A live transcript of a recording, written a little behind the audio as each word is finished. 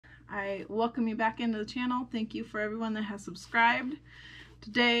I welcome you back into the channel. Thank you for everyone that has subscribed.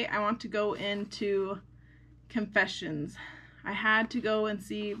 Today I want to go into confessions. I had to go and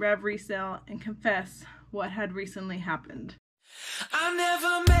see Rev Resale and confess what had recently happened. I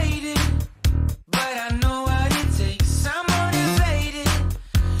never made it, but I know what it takes. I'm motivated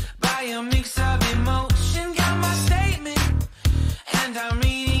by a mix of emotion. Got my statement, and I'm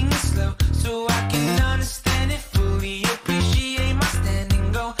reading it slow so I can understand it fully. Appreciate my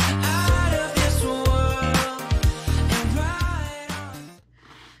standing, go out of this world and ride on.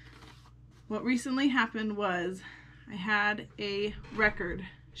 What recently happened was I had a record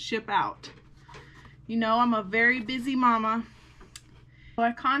ship out. You know, I'm a very busy mama. So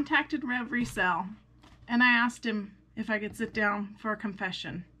I contacted Rev Resale and I asked him if I could sit down for a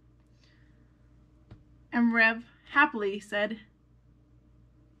confession. And Rev happily said,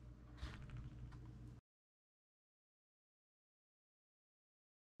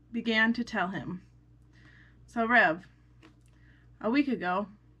 began to tell him. So Rev, a week ago,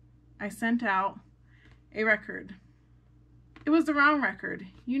 I sent out a record. It was the wrong record.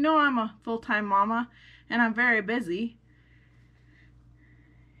 You know I'm a full-time mama and I'm very busy.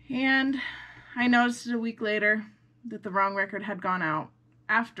 And I noticed a week later that the wrong record had gone out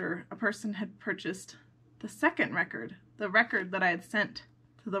after a person had purchased the second record, the record that I had sent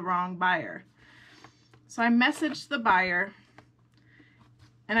to the wrong buyer. So I messaged the buyer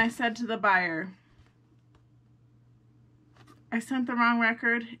and I said to the buyer, I sent the wrong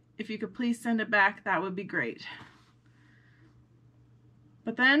record. If you could please send it back, that would be great.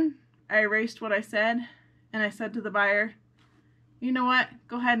 But then I erased what I said and I said to the buyer, you know what?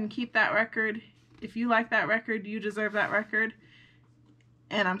 Go ahead and keep that record. If you like that record, you deserve that record.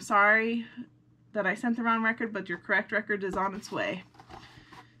 And I'm sorry that I sent the wrong record, but your correct record is on its way.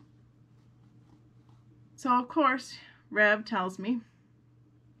 So of course, Rev tells me,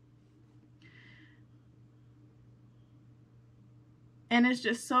 and it's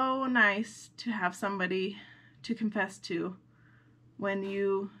just so nice to have somebody to confess to when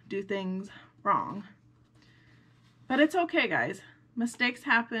you do things wrong. But it's okay, guys. Mistakes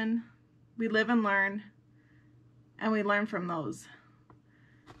happen. We live and learn, and we learn from those.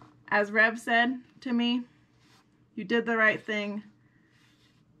 As Rev said to me, you did the right thing,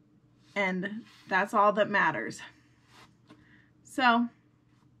 and that's all that matters. So,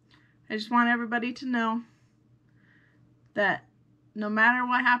 I just want everybody to know that no matter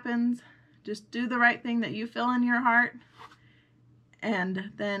what happens, just do the right thing that you feel in your heart,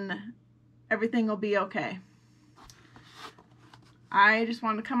 and then everything will be okay. I just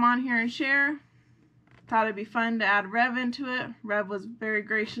wanted to come on here and share. Thought it'd be fun to add Rev into it. Rev was very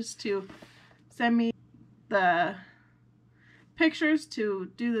gracious to send me the pictures to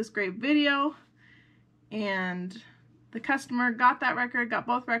do this great video. And the customer got that record, got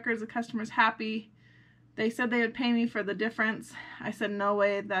both records. The customer's happy. They said they would pay me for the difference. I said, no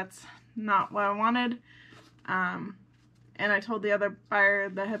way, that's not what I wanted. And I told the other buyer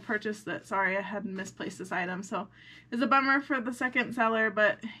that had purchased that, sorry, I had misplaced this item. So it was a bummer for the second seller,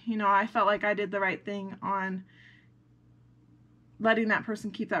 but you know, I felt like I did the right thing on letting that person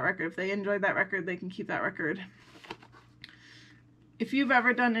keep that record. If they enjoyed that record, they can keep that record. If you've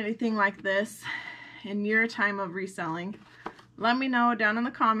ever done anything like this in your time of reselling, let me know down in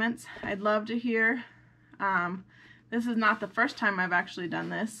the comments. I'd love to hear. This is not the first time I've actually done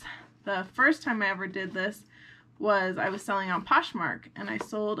this. The first time I ever did this was I was selling on Poshmark, and I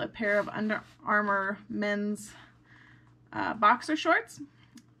sold a pair of Under Armour men's boxer shorts,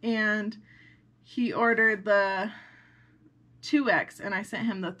 and he ordered the 2X and I sent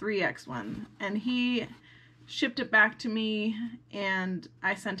him the 3X one, and he shipped it back to me and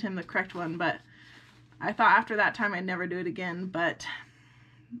I sent him the correct one. But I thought after that time I'd never do it again, but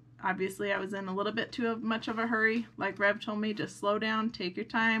obviously I was in a little bit too much of a hurry. Like Rev told me, just slow down, take your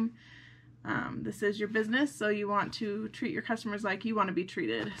time. This is your business, so you want to treat your customers like you want to be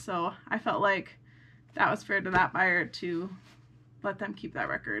treated. So I felt like that was fair to that buyer to let them keep that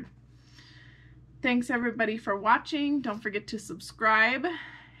record. Thanks everybody for watching. Don't forget to subscribe,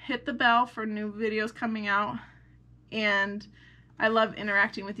 hit the bell for new videos coming out, and I love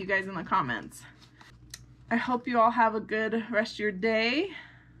interacting with you guys in the comments. I hope you all have a good rest of your day.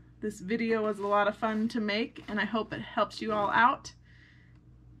 This video was a lot of fun to make, and I hope it helps you all out.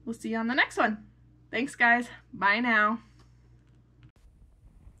 We'll see you on the next one. Thanks, guys. Bye now.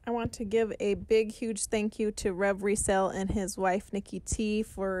 I want to give a big, huge thank you to Rev Resale and his wife, Nikki T,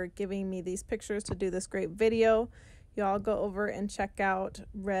 for giving me these pictures to do this great video. Y'all go over and check out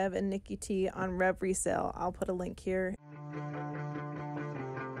Rev and Nikki T on Rev Resale. I'll put a link here.